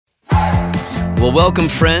Well, welcome,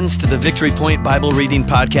 friends, to the Victory Point Bible Reading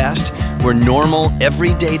Podcast, where normal,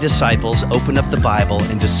 everyday disciples open up the Bible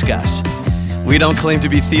and discuss. We don't claim to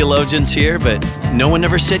be theologians here, but no one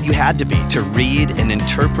ever said you had to be to read and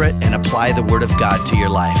interpret and apply the Word of God to your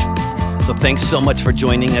life. So thanks so much for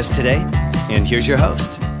joining us today, and here's your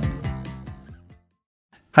host.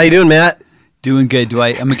 How you doing, Matt? Doing good,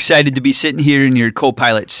 Dwight. I'm excited to be sitting here in your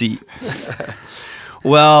co-pilot seat.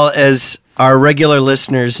 Well, as our regular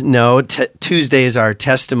listeners know, Tuesdays are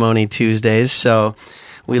Testimony Tuesdays, so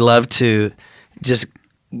we love to just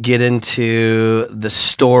get into the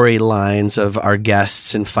storylines of our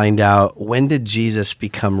guests and find out, when did Jesus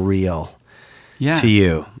become real to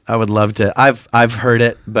you? I would love to. I've heard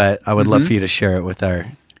it, but I would love for you to share it with our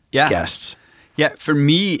guests. Yeah, for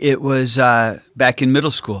me, it was back in middle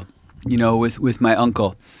school, with my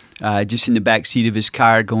uncle. Just in the back seat of his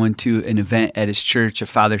car, going to an event at his church, a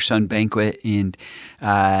father-son banquet, and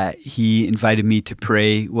he invited me to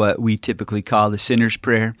pray what we typically call the sinner's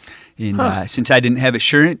prayer. And since I didn't have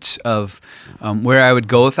assurance of where I would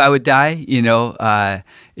go if I would die,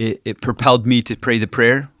 it propelled me to pray the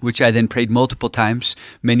prayer, which I then prayed multiple times,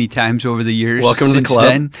 many times over the years. Welcome to the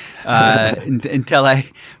club. Then, until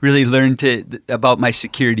I really learned about my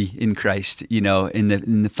security in Christ, in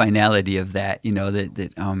the finality of that,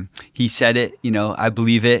 that He said it, I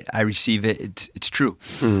believe it, I receive it, it's true.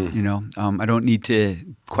 I don't need to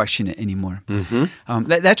question it anymore.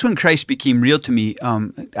 That's when Christ became real to me.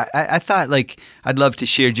 I thought I'd love to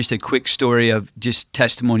share just a quick story of just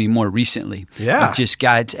testimony more recently. Of just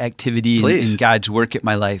God's activity and God's work at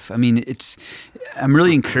my life. I mean, I'm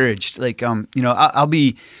really encouraged. I'll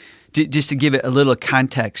be, just to give it a little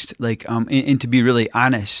context, and to be really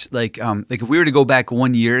honest, if we were to go back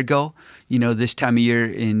 1 year ago, this time of year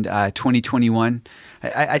in 2021,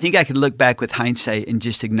 I think I could look back with hindsight and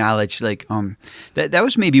just acknowledge that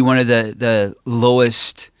was maybe one of the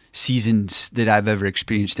lowest seasons that I've ever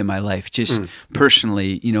experienced in my life, just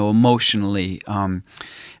personally, emotionally,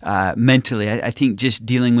 mentally. I think just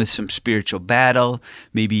dealing with some spiritual battle,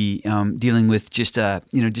 maybe dealing with just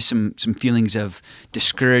some feelings of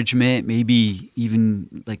discouragement, maybe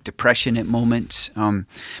even depression at moments.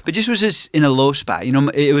 But just was just in a low spot.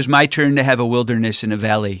 It was my turn to have a wilderness and a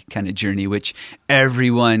valley kind of journey, which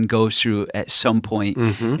everyone goes through at some point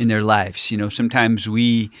in their lives. Sometimes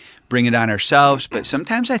we bring it on ourselves, but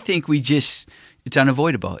sometimes I think it's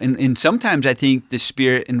unavoidable. And sometimes I think the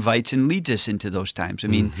Spirit invites and leads us into those times. I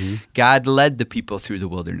mean, God led the people through the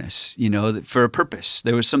wilderness, for a purpose.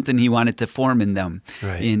 There was something He wanted to form in them.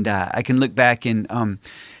 Right. And I can look back and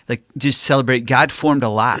just celebrate. God formed a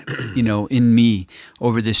lot, in me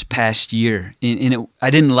over this past year. And I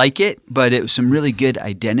didn't like it, but it was some really good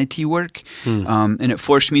identity work. And it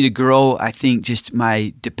forced me to grow, I think, just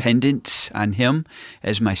my dependence on Him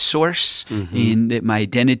as my source, and that my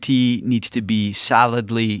identity needs to be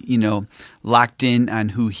solidly, locked in on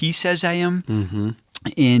who He says I am.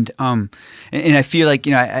 And I feel like,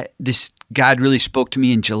 this God really spoke to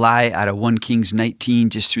me in July out of 1 Kings 19,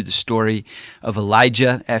 just through the story of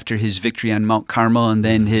Elijah after his victory on Mount Carmel, and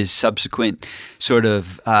then his subsequent sort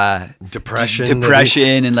of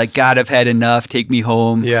depression, and God, I've had enough, take me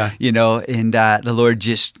home. And the Lord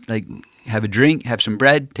just have a drink, have some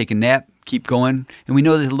bread, take a nap, keep going. And we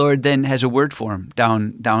know that the Lord then has a word for him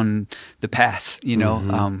down the path, in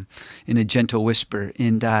a gentle whisper.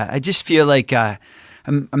 And I just feel like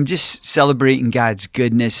I'm just celebrating God's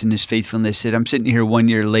goodness and His faithfulness. That I'm sitting here 1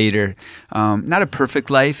 year later, not a perfect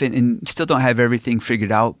life, and still don't have everything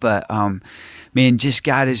figured out, but man, just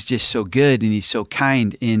God is just so good, and He's so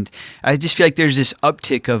kind. And I just feel like there's this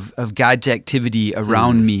uptick of God's activity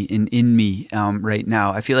around me and in me right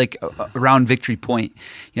now. I feel like around Victory Point,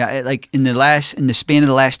 in the span of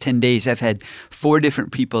the last 10 days, I've had 4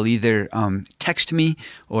 different people either text me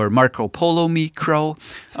or Marco Polo me, Crow,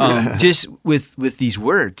 just with these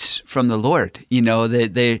words from the Lord.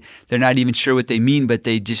 That they're not even sure what they mean, but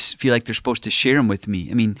they just feel like they're supposed to share them with me.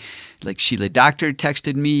 I mean, Sheila Doctor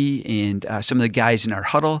texted me, and some of the guys in our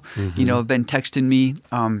huddle, have been texting me.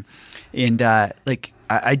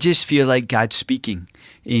 I just feel like God's speaking,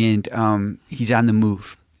 and He's on the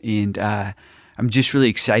move. And I'm just really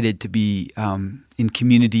excited to be in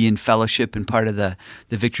community and fellowship and part of the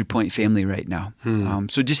Victory Point family right now.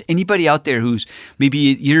 So just anybody out there who's maybe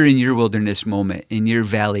you're in your wilderness moment, in your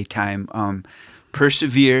valley time,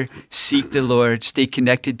 persevere, seek the Lord, stay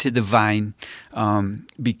connected to the vine,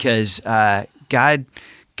 because God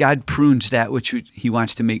prunes that which He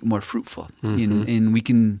wants to make more fruitful, and we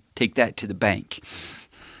can take that to the bank.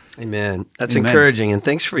 Amen. That's encouraging, and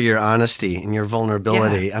thanks for your honesty and your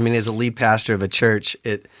vulnerability. I mean, as a lead pastor of a church,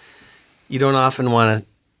 you don't often want to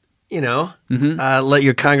let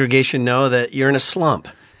your congregation know that you're in a slump.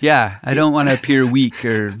 Yeah, I don't want to appear weak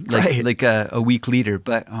or Right. like a weak leader,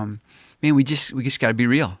 but man, we just got to be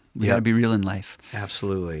real. We got to be real in life.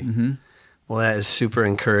 Absolutely. Well, that is super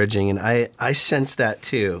encouraging, and I sense that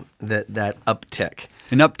too. That uptick.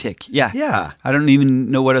 An uptick, yeah. Yeah. I don't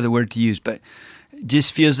even know what other word to use, but it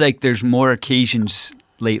just feels like there's more occasions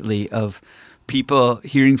lately of people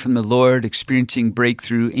hearing from the Lord, experiencing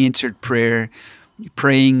breakthrough, answered prayer,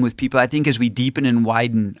 praying with people. I think as we deepen and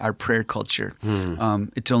widen our prayer culture,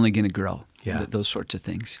 it's only going to grow. Yeah. Those sorts of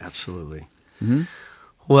things. Absolutely.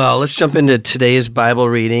 Well, let's jump into today's Bible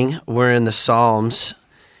reading. We're in the Psalms,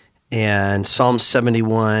 and Psalm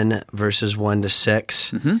 71, verses 1 to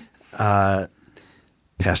 6.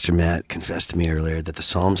 Pastor Matt confessed to me earlier that the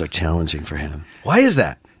Psalms are challenging for him. Why is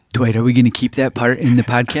that? Dwight, are we going to keep that part in the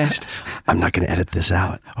podcast? I'm not going to edit this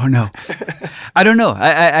out. Oh, no. I don't know.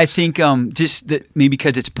 I think just that maybe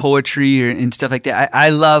because it's poetry and stuff like that. I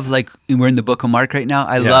love, like, we're in the book of Mark right now.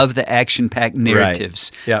 I love the action-packed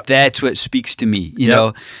narratives. Right. Yep. That's what speaks to me. You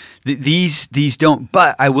know, these don't.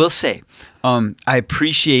 But I will say, I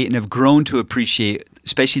appreciate and have grown to appreciate,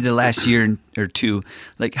 especially the last year or two,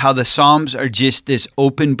 like how the Psalms are just this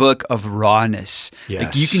open book of rawness. Yes.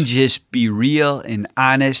 Like you can just be real and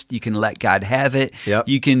honest. You can let God have it. Yep.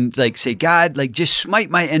 You can like say, God, like just smite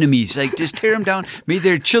my enemies. Like just tear them down. May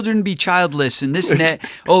their children be childless and this and that.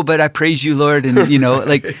 Oh, but I praise you, Lord. And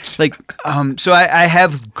so I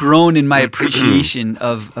have grown in my appreciation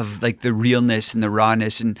of like the realness and the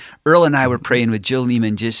rawness. And Earl and I were praying with Jill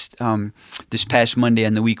Lehman just this past Monday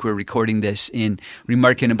on the week we're recording this and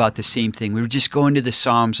remarking about the same thing. We were just going to the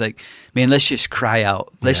Psalms like, man, let's just cry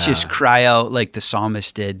out. Let's just cry out like the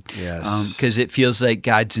psalmist did. Yes. Because it feels like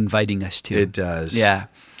God's inviting us to. It does. Yeah.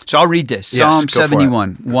 So I'll read this. Yes, Psalm go for it.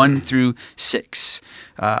 71, 1 through 6.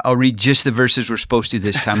 I'll read just the verses we're supposed to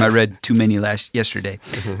this time. I read too many yesterday.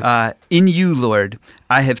 In you, Lord,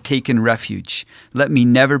 I have taken refuge. Let me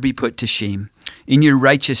never be put to shame. In your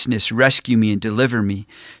righteousness, rescue me and deliver me.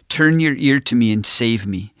 Turn your ear to me and save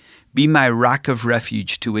me. Be my rock of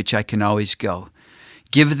refuge to which I can always go.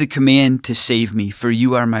 Give the command to save me, for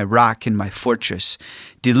you are my rock and my fortress.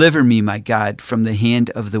 Deliver me, my God, from the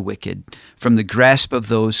hand of the wicked, from the grasp of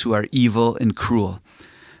those who are evil and cruel.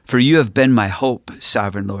 For you have been my hope,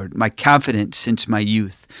 sovereign Lord, my confidence since my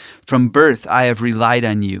youth. From birth I have relied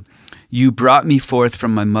on you. You brought me forth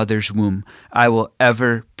from my mother's womb. I will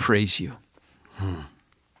ever praise you.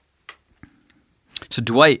 So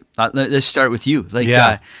Dwight, let's start with you.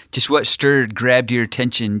 Just what grabbed your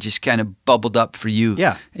attention, just kind of bubbled up for you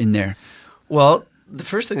in there. Well, the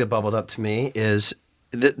first thing that bubbled up to me is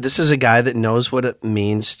this is a guy that knows what it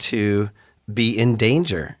means to be in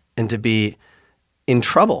danger and to be in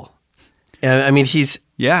trouble. I mean, he's,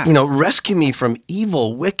 rescue me from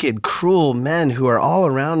evil, wicked, cruel men who are all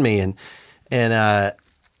around me. And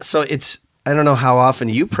so I don't know how often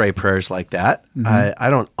you pray prayers like that. I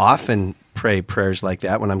don't often pray prayers like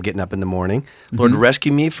that when I'm getting up in the morning. Lord,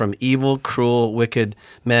 rescue me from evil, cruel, wicked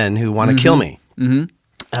men who want to kill me.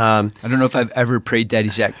 I don't know if I've ever prayed that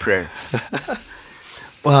exact prayer.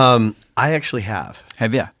 I actually have.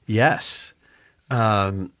 Have you? Yes.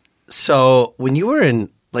 So when you were in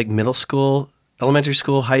like middle school, elementary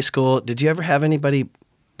school, high school, did you ever have anybody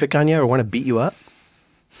pick on you or want to beat you up?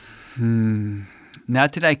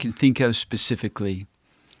 Not that I can think of specifically.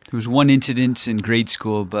 There was one incident in grade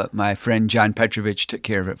school, but my friend John Petrovich took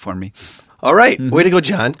care of it for me. All right. Way to go,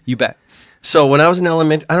 John. You bet. So when I was in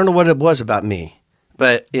elementary, I don't know what it was about me,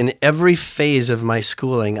 but in every phase of my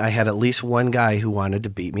schooling, I had at least one guy who wanted to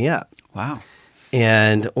beat me up. Wow.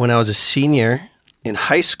 And when I was a senior in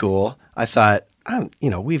high school, I thought,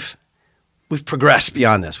 we've progressed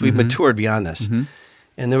beyond this. We've matured beyond this.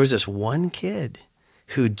 And there was this one kid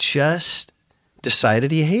who just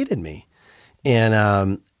decided he hated me.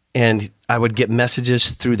 And I would get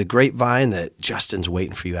messages through the grapevine that Justin's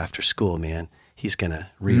waiting for you after school, man. He's going to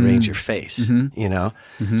rearrange your face,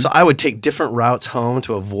 So I would take different routes home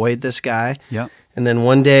to avoid this guy. Yep. And then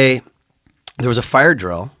one day there was a fire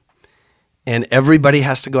drill and everybody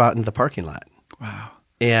has to go out into the parking lot. Wow.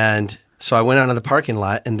 And so I went out into the parking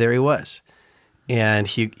lot and there he was. And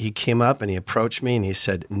he came up and he approached me and he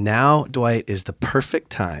said, now, Dwight, is the perfect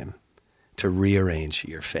time to rearrange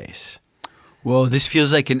your face. Whoa, this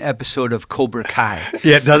feels like an episode of Cobra Kai.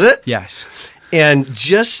 Yeah, does it? Yes. And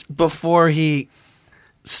just before he,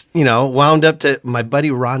 wound up to my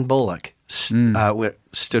buddy Ron Bullock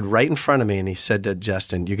stood right in front of me and he said to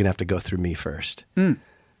Justin, you're going to have to go through me first.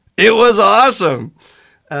 It was awesome.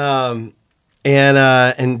 And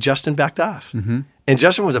Justin backed off. And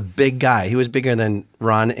Justin was a big guy. He was bigger than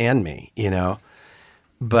Ron and me,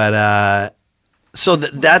 But so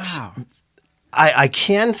that's Wow. I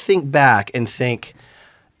can think back and think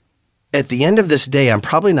at the end of this day, I'm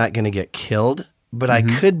probably not going to get killed, but I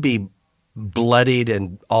could be bloodied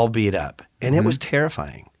and all beat up. And it was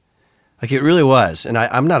terrifying. Like it really was. And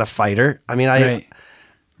I'm not a fighter. I mean,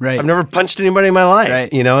 Right. I've never punched anybody in my life,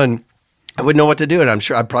 Right. and I wouldn't know what to do. And I'm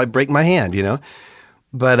sure I'd probably break my hand,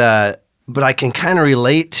 But I can kind of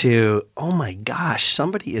relate to, oh my gosh,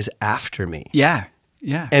 somebody is after me. Yeah.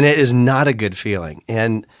 Yeah. And it is not a good feeling.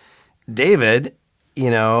 And David,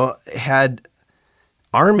 had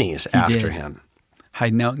armies after did. him.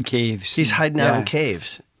 Hiding out in caves. He's hiding out in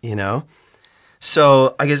caves,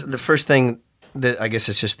 So I guess the first thing that I guess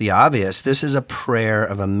is just the obvious. This is a prayer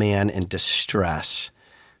of a man in distress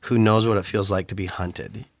who knows what it feels like to be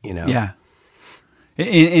hunted, Yeah.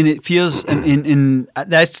 And it feels, and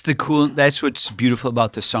that's what's beautiful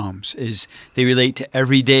about the Psalms is they relate to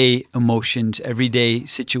everyday emotions, everyday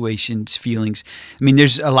situations, feelings. I mean,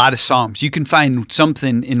 there's a lot of Psalms. You can find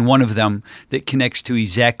something in one of them that connects to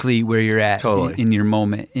exactly where you're at in your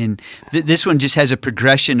moment. And this one just has a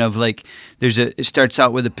progression of like, it starts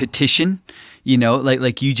out with a petition,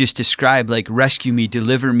 like you just described, like rescue me,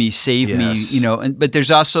 deliver me, save me, but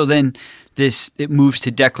there's also then it moves to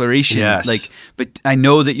declaration. Yes. Like, but I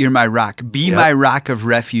know that you're my rock. Be my rock of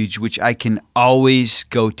refuge, which I can always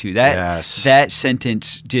go to. That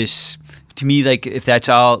sentence just, to me, like if that's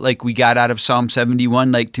all like we got out of Psalm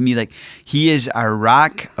 71, like to me, like he is our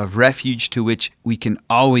rock of refuge to which we can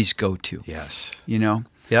always go to. Yes.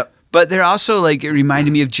 Yep. But they're also like, it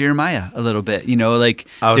reminded me of Jeremiah a little bit, like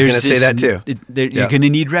I was going to say that too. You're going to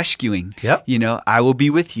need rescuing. Yep. I will be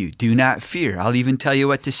with you. Do not fear. I'll even tell you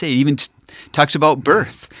what to say. It even talks about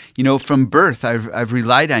birth. From birth, I've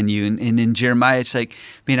relied on you. And in Jeremiah, it's like,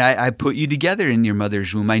 man, I put you together in your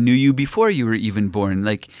mother's womb. I knew you before you were even born.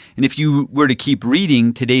 Like, and if you were to keep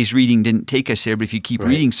reading, today's reading didn't take us there, but if you keep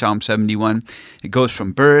reading Psalm 71, it goes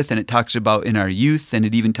from birth and it talks about in our youth, and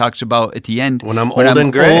it even talks about at the end when I'm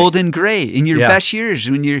old and gray in your best years,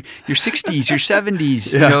 when your 60s, your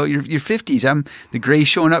 70s, your 50s. I'm the gray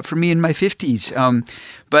showing up for me in my 50s.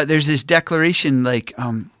 But there's this declaration like,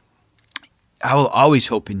 I will always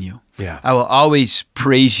hope in you. Yeah. I will always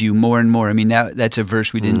praise you more and more. I mean, that's a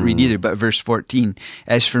verse we didn't read either, but verse 14.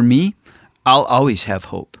 As for me, I'll always have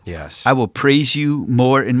hope. Yes. I will praise you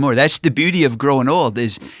more and more. That's the beauty of growing old,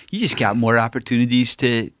 is you just got more opportunities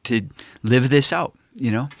to live this out,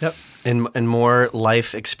 Yep. And more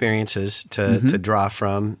life experiences to draw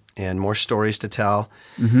from and more stories to tell.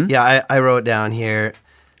 Mm-hmm. Yeah, I wrote down here,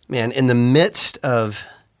 man, in the midst of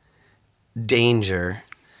danger,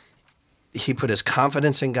 he put his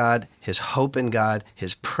confidence in God, his hope in God,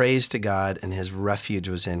 his praise to God, and his refuge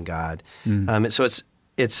was in God. So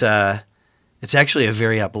it's actually a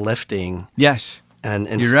very uplifting, and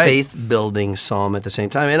faith building psalm at the same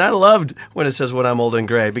time. And I loved when it says, "When I'm old and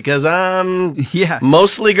gray," because I'm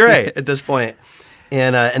mostly gray at this point.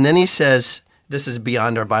 And then he says, this is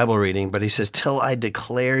beyond our Bible reading, but he says, "Till I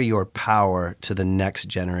declare your power to the next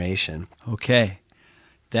generation." Okay.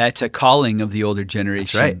 That's a calling of the older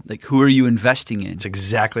generation. That's right. Like, who are you investing in? That's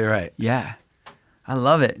exactly right. Yeah. I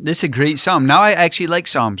love it. This is a great psalm. Now I actually like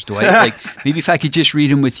psalms, Dwight. Like, maybe if I could just read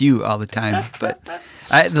them with you all the time. But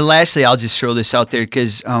lastly, I'll just throw this out there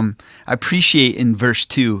because I appreciate in verse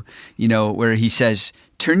 2, where he says,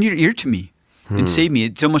 "Turn your ear to me and save me."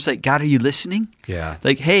 It's almost like, God, are you listening? Yeah.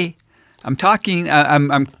 Like, hey, I'm talking.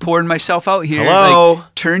 I'm pouring myself out here. Hello.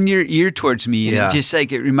 Like, turn your ear towards me. And it just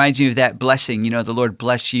like it reminds me of that blessing. The Lord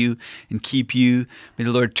bless you and keep you. May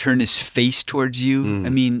the Lord turn His face towards you. I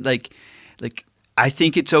mean, like I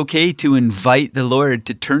think it's okay to invite the Lord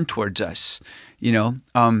to turn towards us.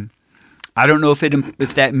 I don't know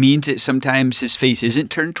if that means that sometimes His face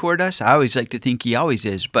isn't turned toward us. I always like to think He always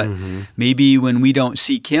is, but maybe when we don't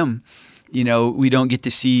seek Him, we don't get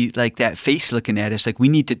to see like that face looking at us. Like we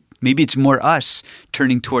need to. Maybe it's more us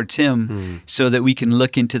turning towards Him so that we can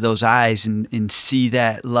look into those eyes and see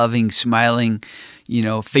that loving, smiling,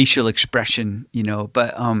 facial expression,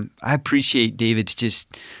 But I appreciate David's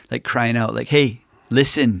just like crying out like, hey,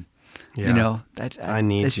 listen, I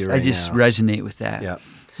need you right now. I just resonate with that. Yeah.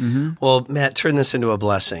 Well, Matt, turn this into a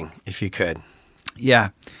blessing if you could. Yeah.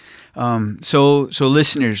 So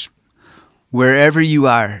listeners, wherever you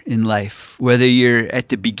are in life, whether you're at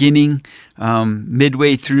the beginning,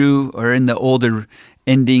 midway through, or in the old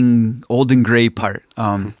and gray part.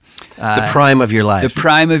 The prime of your life. The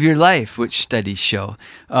prime of your life, which studies show.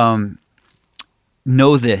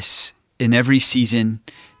 Know this, in every season,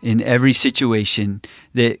 in every situation,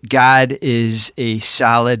 that God is a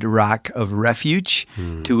solid rock of refuge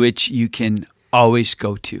to which you can always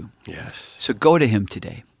go to. Yes. So go to him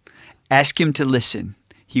today. Ask him to listen.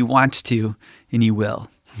 He wants to, and he will.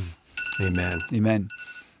 Amen. Amen.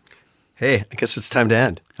 Hey, I guess it's time to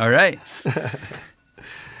end. All right.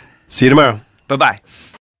 See you tomorrow. Bye-bye.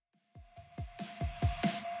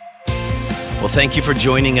 Well, thank you for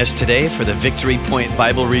joining us today for the Victory Point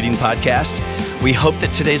Bible Reading Podcast. We hope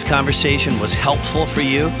that today's conversation was helpful for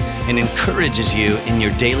you and encourages you in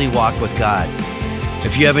your daily walk with God.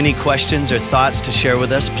 If you have any questions or thoughts to share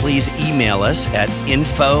with us, please email us at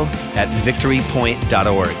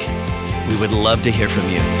info@victorypoint.org. We would love to hear from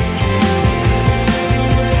you.